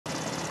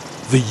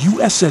The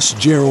USS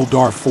Gerald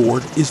R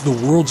is the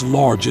world's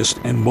largest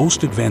and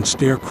most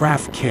advanced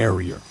aircraft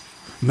carrier,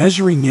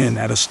 measuring in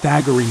at a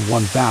staggering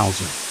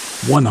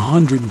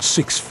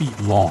 1,106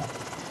 feet long,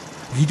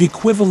 the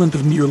equivalent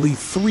of nearly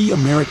 3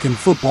 American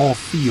football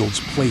fields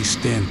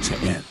placed end to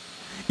end.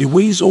 It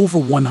weighs over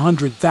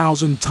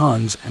 100,000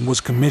 tons and was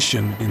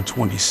commissioned in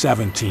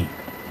 2017.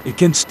 It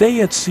can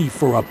stay at sea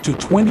for up to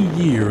 20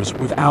 years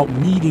without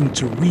needing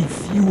to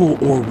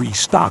refuel or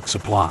restock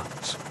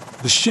supplies.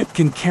 The ship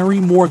can carry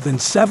more than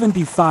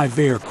 75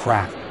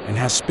 aircraft and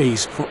has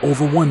space for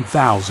over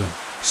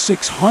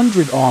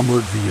 1,600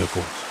 armored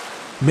vehicles,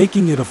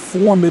 making it a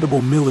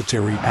formidable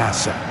military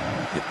asset.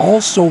 It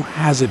also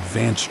has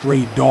advanced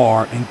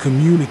radar and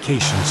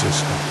communication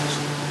systems,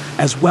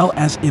 as well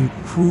as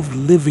improved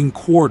living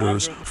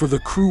quarters for the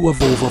crew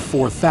of over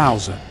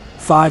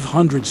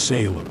 4,500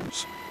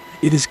 sailors.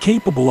 It is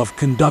capable of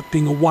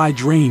conducting a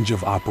wide range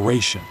of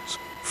operations,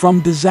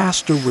 from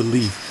disaster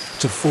relief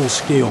to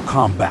full-scale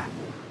combat.